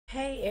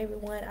Hey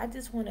everyone, I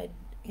just want to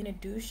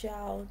introduce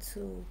y'all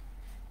to,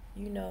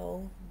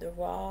 the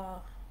Raw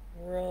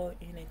World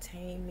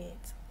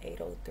Entertainment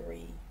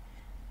 803,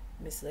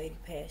 Miss Lady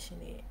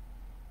Passionate.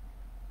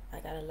 I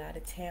got a lot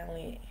of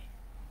talent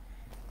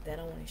that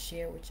I want to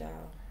share with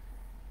y'all.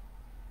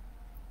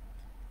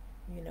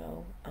 You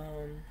know,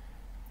 um,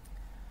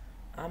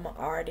 I'm an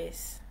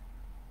artist.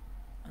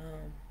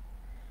 Um,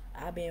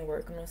 I've been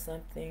working on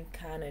something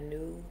kind of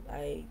new.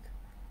 I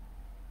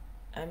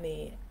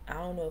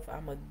don't know if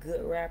I'm a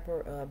good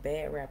rapper or a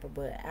bad rapper,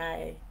 but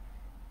I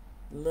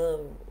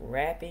love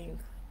rapping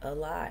a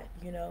lot.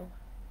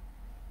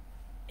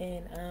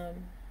 And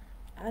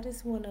I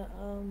just wanna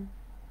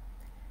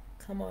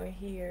come on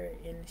here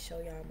and show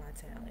y'all my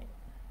talent.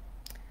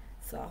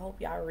 So I hope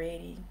y'all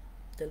ready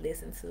to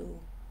listen to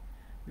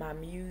my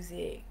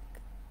music,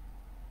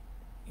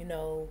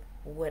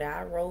 what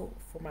I wrote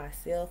for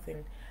myself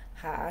and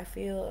how I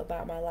feel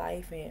about my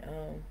life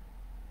and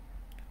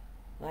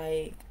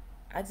like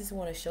I just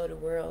wanna show the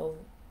world,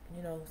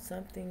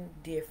 something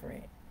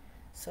different.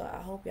 So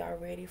I hope y'all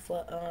ready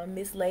for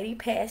Miss Lady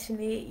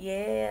Passionate,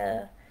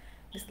 yeah.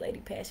 Miss Lady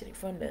Passionate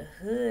from the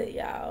hood,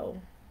 y'all.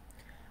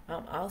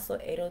 I'm also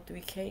 803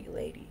 Cake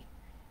Lady.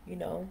 You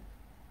know,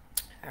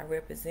 I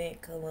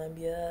represent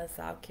Columbia,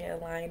 South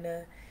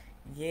Carolina.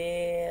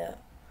 Yeah,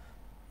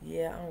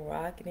 yeah, I'm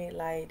rocking it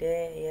like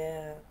that.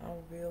 Yeah,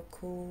 I'm real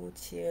cool,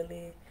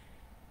 chilling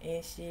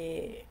and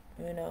shit.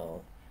 You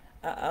know,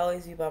 I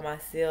always be by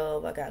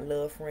myself. I got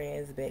little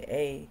friends, but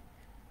hey,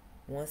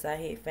 once I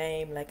hit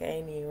fame, like I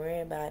ain't even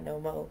worrying about it no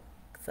more.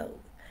 So,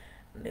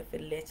 if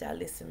it let y'all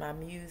listen to my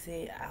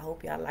music, I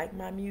hope y'all like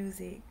my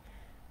music.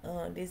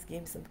 Just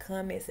give me some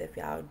comments if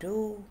y'all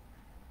do.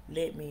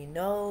 Let me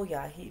know.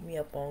 Y'all hit me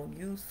up on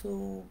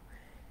YouTube.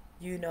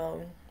 You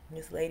know,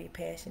 Miss Lady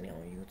Passionate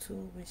on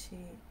YouTube and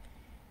shit.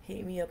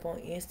 Hit me up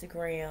on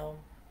Instagram.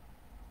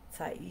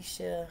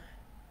 Taisha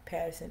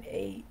Patterson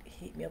 8.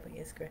 Hit me up on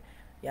Instagram.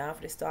 Y'all, I'm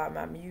finna start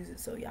my music,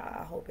 so y'all,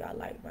 I hope y'all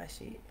like my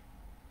shit.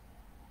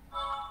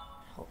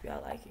 Hope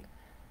y'all like it.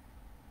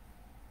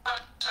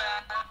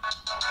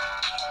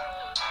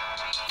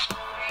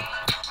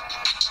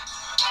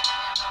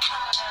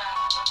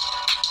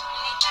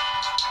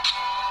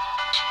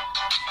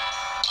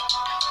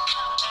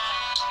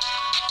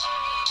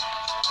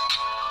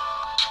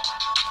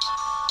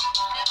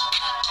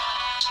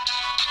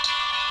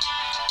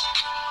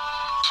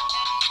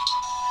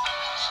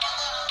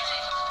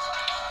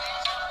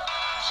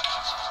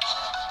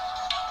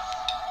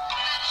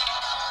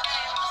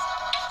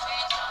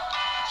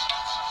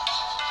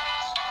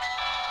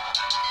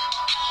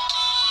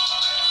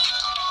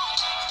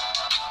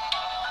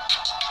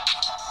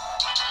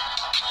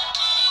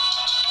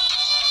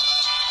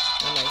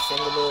 I might sing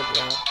a little bit,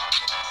 y'all.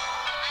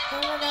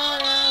 Oh my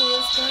God, I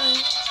was gone.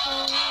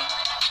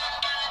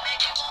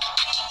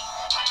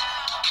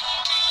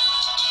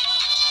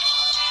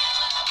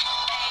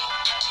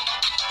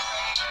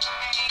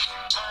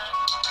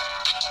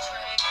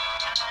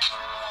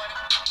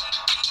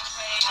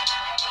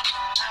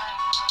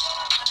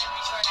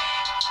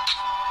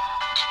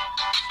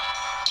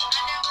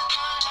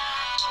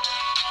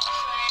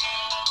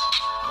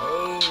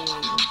 Hey.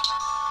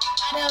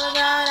 Never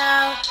thought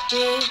I would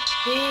be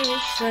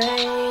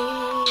betrayed.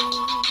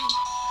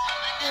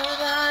 Never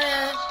thought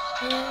I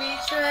would be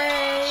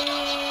betrayed.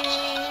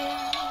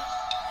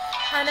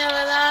 I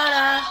never thought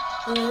I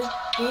would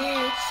be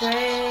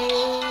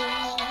betrayed.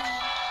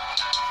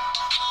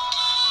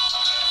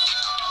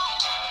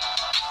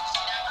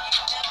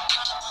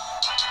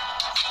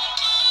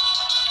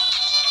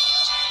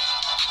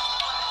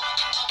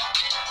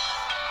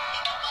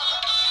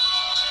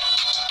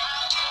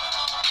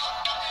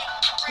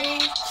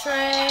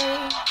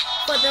 Betrayed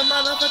for the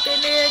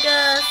motherfucking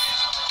niggas.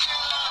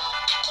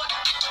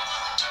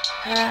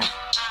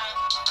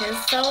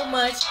 There's so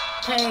much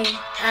pain.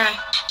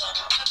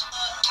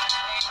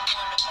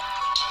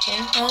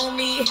 Can't hold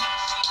me.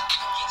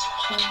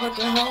 Can't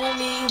fucking hold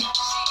me.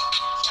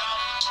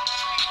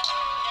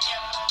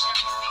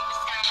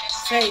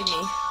 Save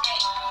me.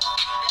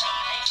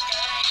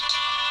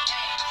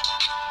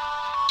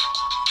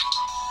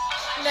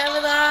 Never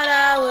thought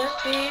I would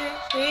be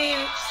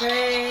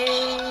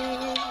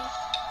betrayed.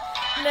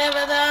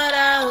 Never thought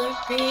I would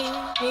be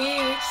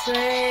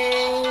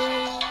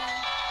betrayed.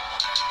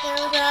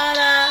 Never thought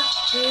I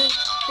would be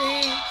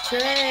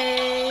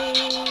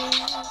betrayed.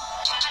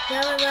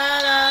 Never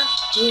thought I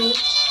would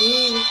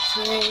be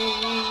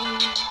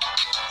betrayed.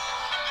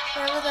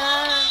 Never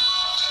thought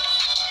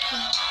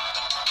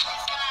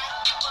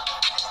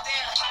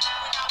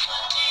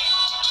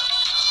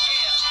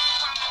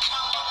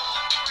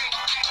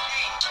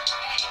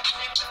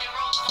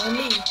for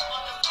me.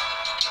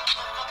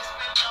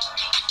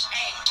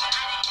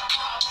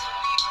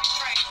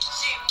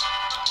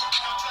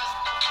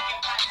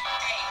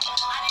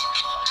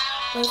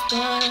 Was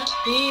gonna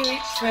be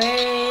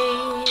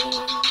betrayed.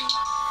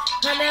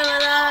 I never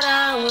thought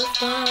I was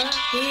gonna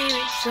be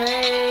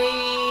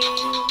betrayed.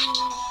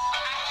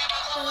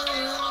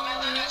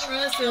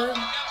 Russell,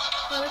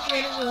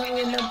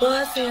 I'm gonna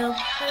bust him.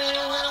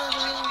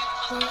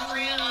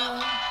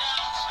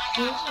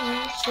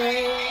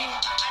 betrayed.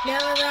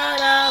 Never thought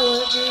I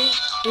would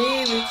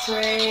be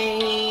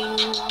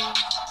betrayed.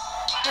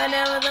 I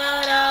never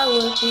thought I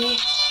would be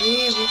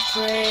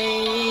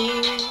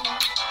betrayed.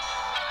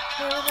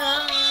 Never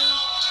thought I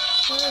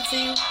would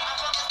see.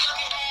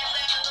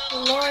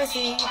 Lord,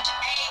 see.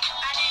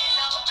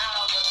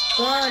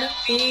 Gonna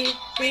be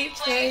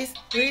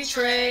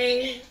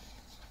betrayed.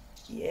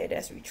 Yeah,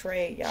 that's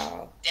betrayed,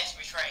 y'all. That's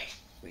betrayed.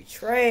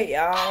 Betrayed,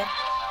 y'all.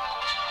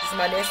 This is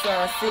my next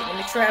song, Sitting in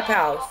the Trap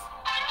House.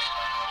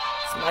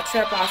 This is my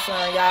trap house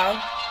song, y'all.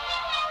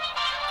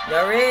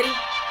 Y'all ready?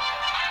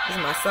 This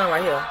is my song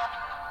right here.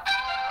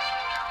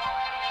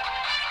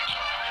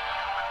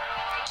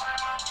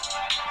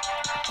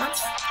 I'm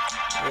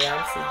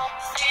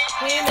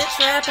sitting in the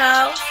trap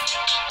house.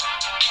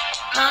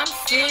 I'm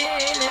sitting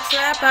in the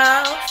trap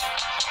house.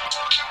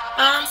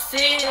 I'm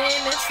sitting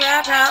in the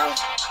trap house.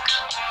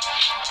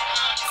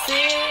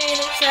 Sitting in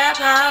the trap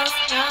house.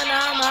 Counting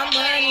all my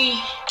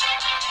money.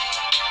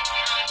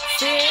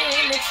 Sitting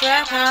in the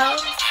trap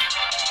house.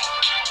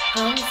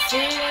 I'm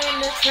sitting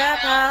in the trap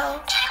house.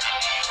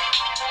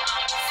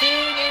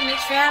 Sitting in the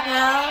trap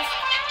house.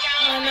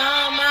 Counting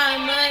all my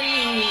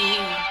money.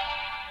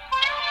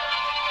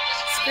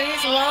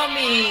 Streets want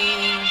me.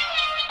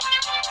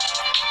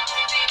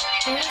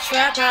 In the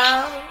trap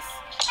house.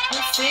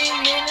 I'm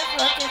sitting in the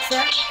fucking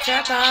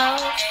trap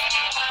house.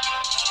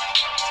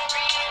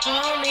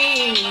 On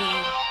me.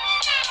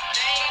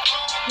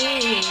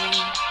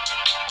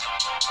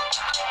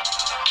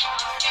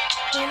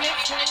 In the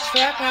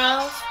trap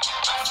house.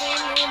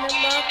 Sitting in the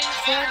motherfucking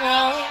trap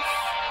house.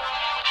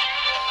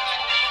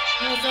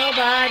 There's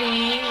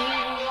nobody.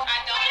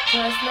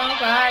 Trust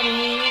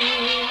nobody.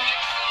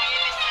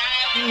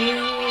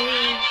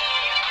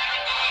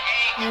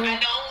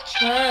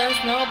 Trust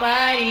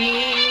nobody.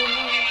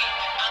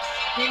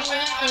 You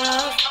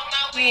trust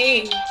me.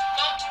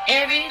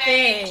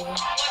 Everything.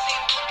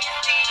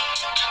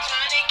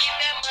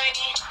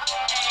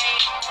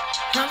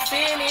 I'm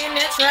sitting in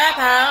the trap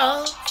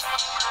house.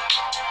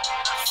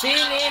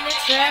 Sitting in the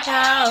trap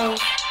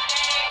house.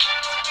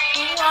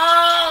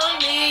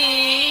 Want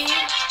me.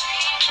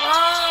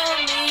 Want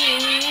me.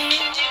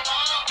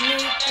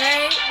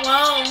 They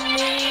want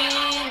me.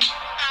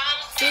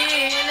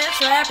 Sitting in the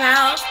trap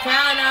house,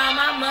 counting all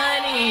my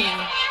money.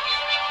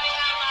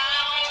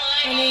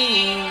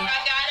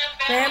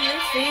 Family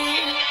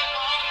feed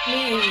me.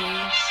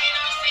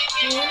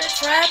 In the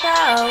trap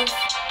house.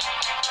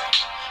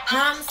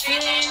 I'm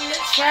sitting in the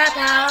trap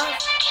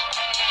house.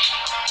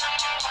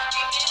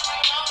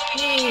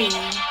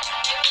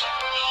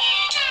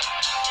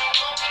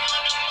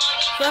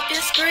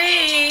 Fucking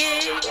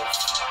screams.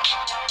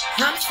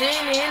 I'm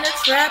sitting in the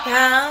trap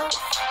house.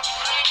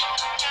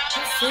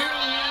 I'm sitting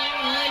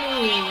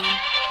money.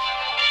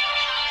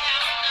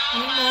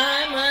 My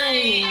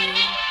money.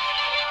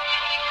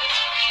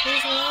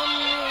 Please want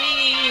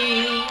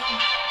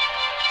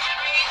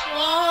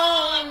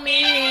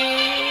me.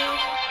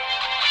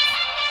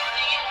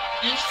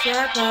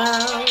 Trap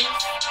house.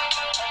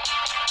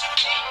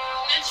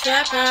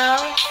 Trap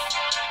house.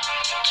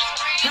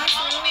 I'm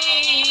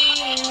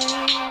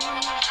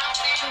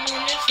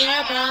in the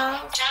trap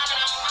house.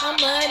 My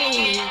money.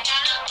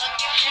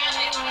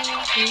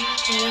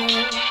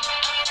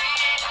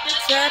 The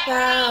trap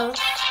house.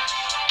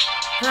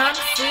 I'm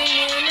sitting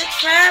in the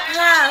trap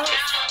house.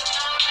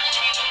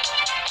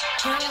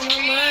 Counting my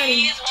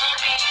money.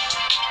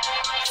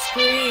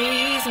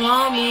 Please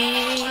want me.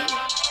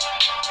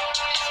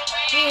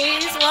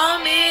 Please want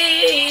me.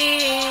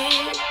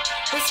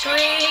 The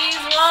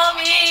screams want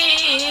me.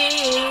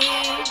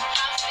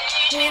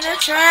 In the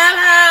trap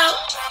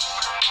house.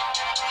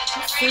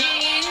 The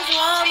screams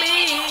want me.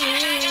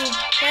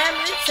 Let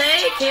me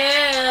take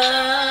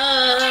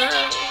care.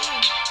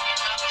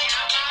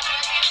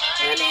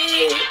 I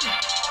need.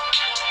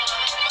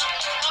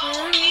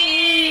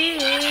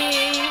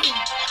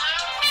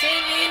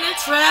 Sitting in the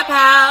trap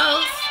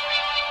house.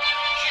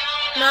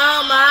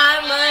 All my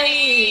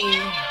money.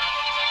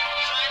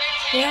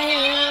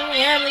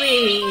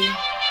 Family.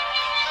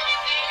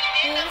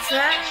 In the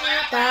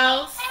trap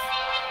house.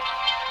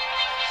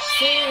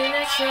 Sitting in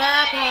the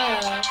trap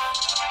house.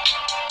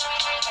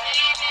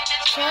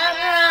 Trap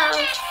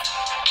house.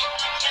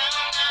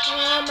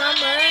 All my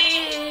money.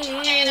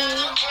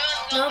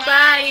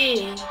 Nobody.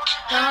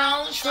 I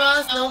don't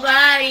trust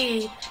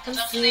nobody. I'm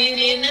sitting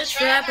in the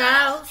trap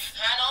house.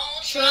 I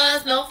don't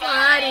trust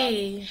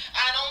nobody.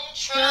 I don't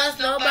trust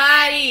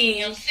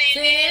nobody. I'm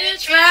sitting in the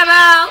trap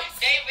house.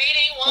 They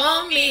really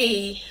want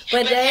me,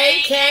 but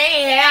they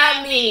can't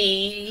have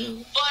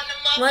me.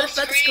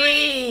 Motherfucker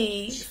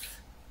screams.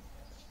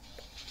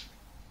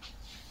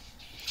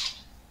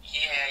 Yeah,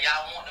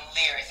 y'all want them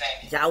lyrics,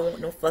 ain't it? Y'all want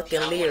them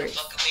fucking lyrics.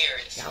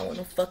 Y'all want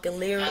them fucking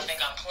lyrics. Y'all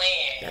think I'm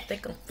playing. Y'all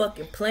think I'm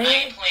fucking playing? I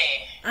ain't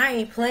playing. I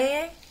ain't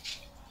playing.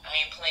 I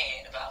ain't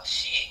playing about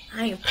shit.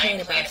 I ain't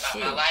playing about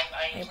shit. My life.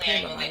 I ain't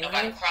playing. I ain't gonna let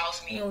nobody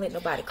cross me. You don't let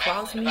nobody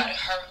cross me. Nobody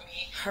hurt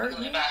me. Hurt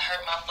me. Nobody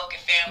hurt my fucking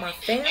family. My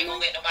family. Ain't gonna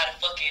let nobody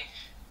fucking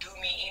do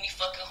me any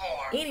fucking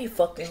harm. Any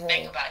fucking harm.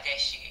 Think about that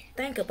shit.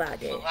 Think about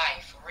that. For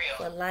life, for real.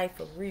 For life,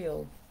 for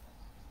real.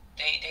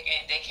 They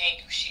can't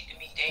do shit to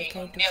me. They ain't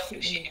gonna never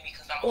do shit to me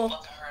because I'm a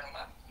fucking hurt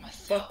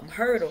myself. Fucking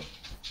hurt them.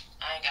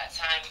 I ain't got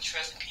time to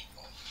trust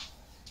people.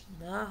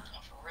 Nah. I'm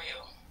for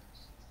real.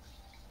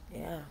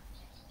 Yeah.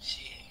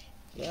 Shit.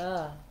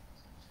 Yeah.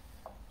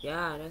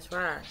 Yeah, that's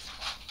right.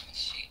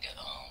 Shit,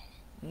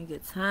 you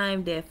get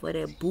time there for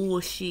that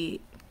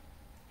bullshit.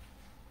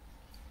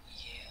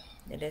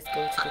 Yeah. And let's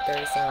go to the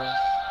third song.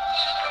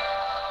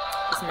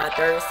 This is my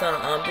third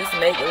song. Just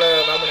Make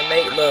Love. I'm gonna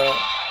make love.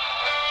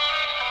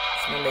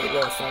 It's my Make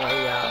Love song right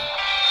here, y'all.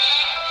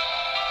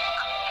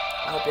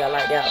 I hope y'all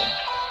like that one.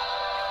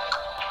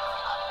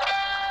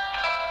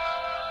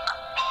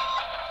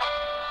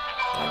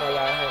 I know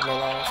y'all heard me a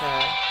long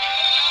time.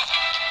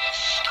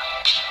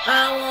 I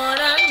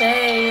wanna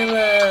make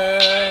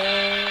love.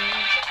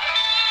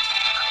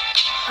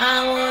 I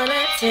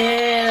wanna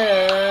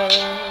tell.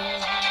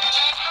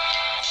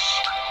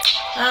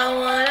 I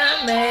wanna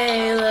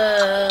make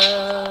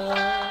love.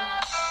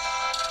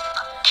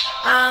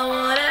 I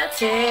wanna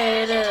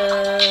tell.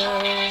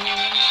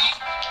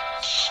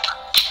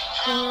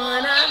 I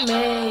wanna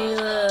make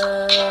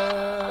love.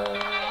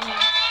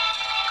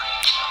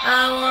 I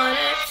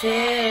wanna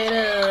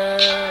tell.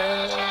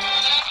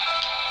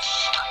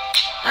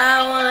 I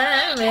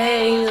wanna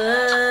make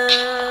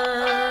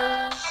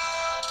love.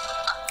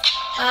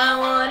 I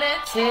wanna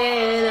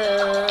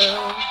tell.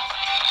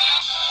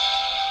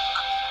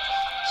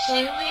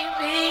 Can we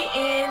be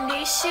in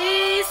these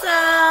sheets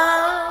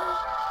out?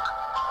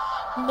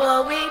 Boy,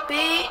 we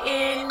be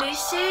in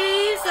these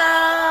sheets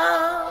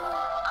out.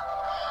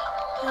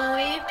 Can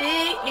we be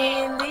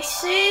in these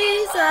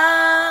sheets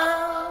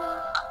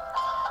out?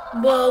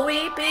 Boy,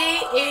 we be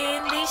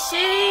in these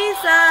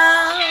sheets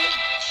out.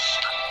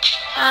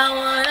 I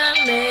wanna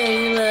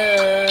make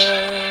love.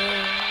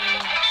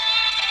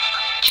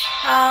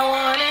 I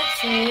wanna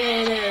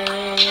tell.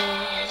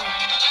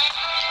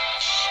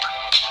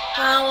 I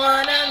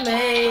wanna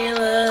make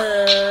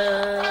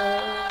love.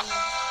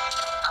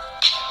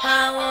 I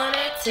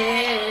wanna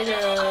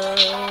tell.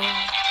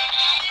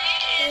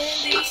 In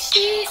these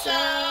sheets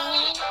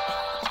out.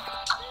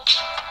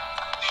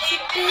 He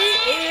be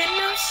in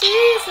the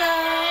sheets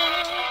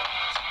out.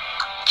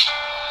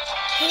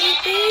 He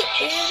be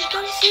in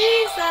the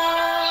sheets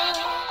out.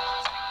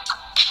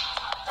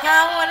 I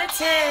wanna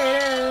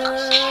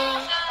tell.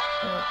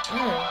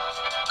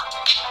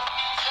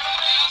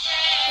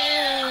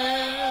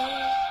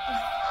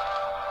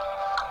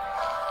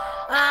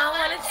 I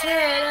wanna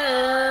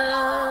tell.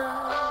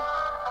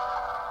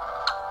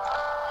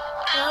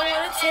 I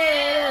wanna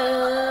tell.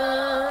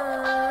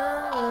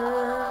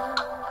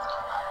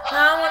 I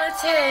wanna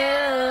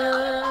tell.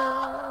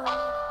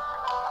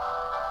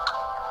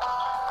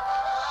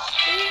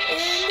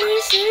 In the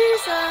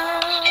sheets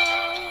out.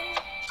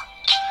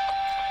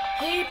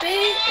 He be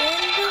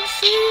in the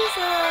sheets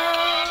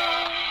out.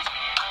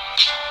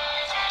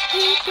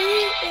 He be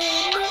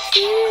in the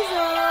sheets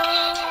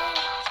out.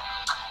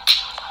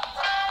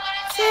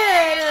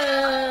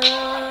 Tell.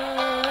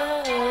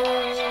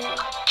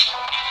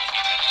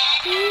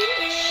 He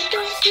in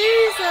the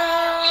sheets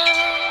out.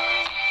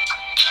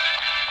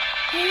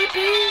 He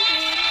be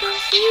in the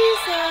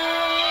sheets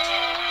out.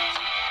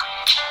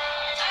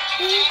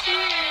 He be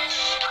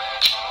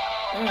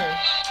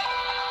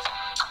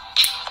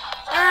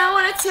I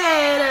wanna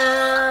tell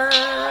her.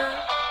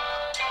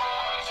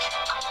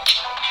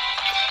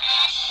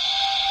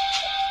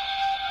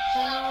 I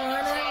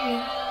wanna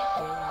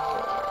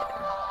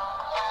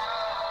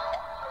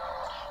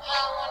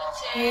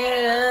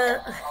tell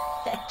her.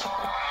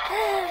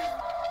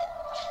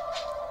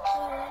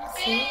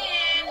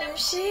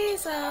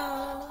 She's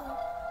all.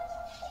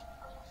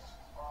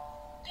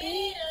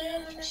 Be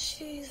in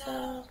she's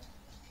all.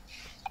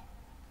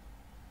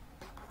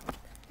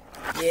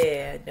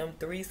 Yeah, them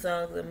 3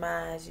 songs of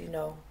mine, you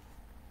know.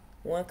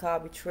 One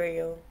called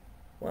Betrayal,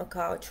 one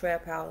called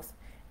Trap House,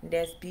 and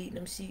that's Beating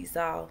Them Sheets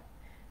Off.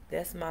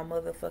 That's my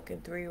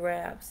motherfucking 3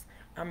 raps.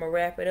 I'ma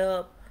wrap it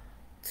up.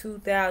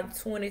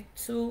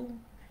 2022,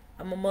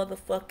 I'ma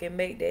motherfucking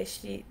make that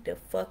shit the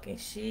fucking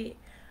shit.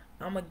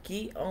 I'ma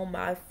get on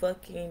my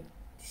fucking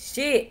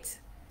shit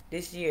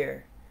this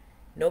year.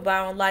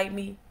 Nobody don't like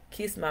me,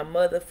 kiss my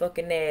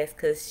motherfucking ass,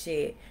 cause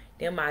shit,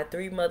 them my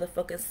 3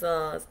 motherfucking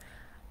sons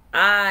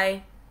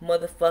I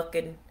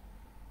motherfucking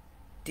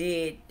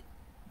did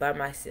by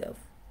myself.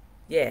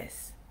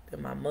 Yes, they're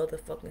my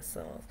motherfucking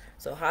songs.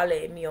 So holla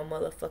at me on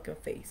motherfucking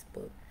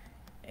Facebook.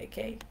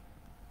 Okay?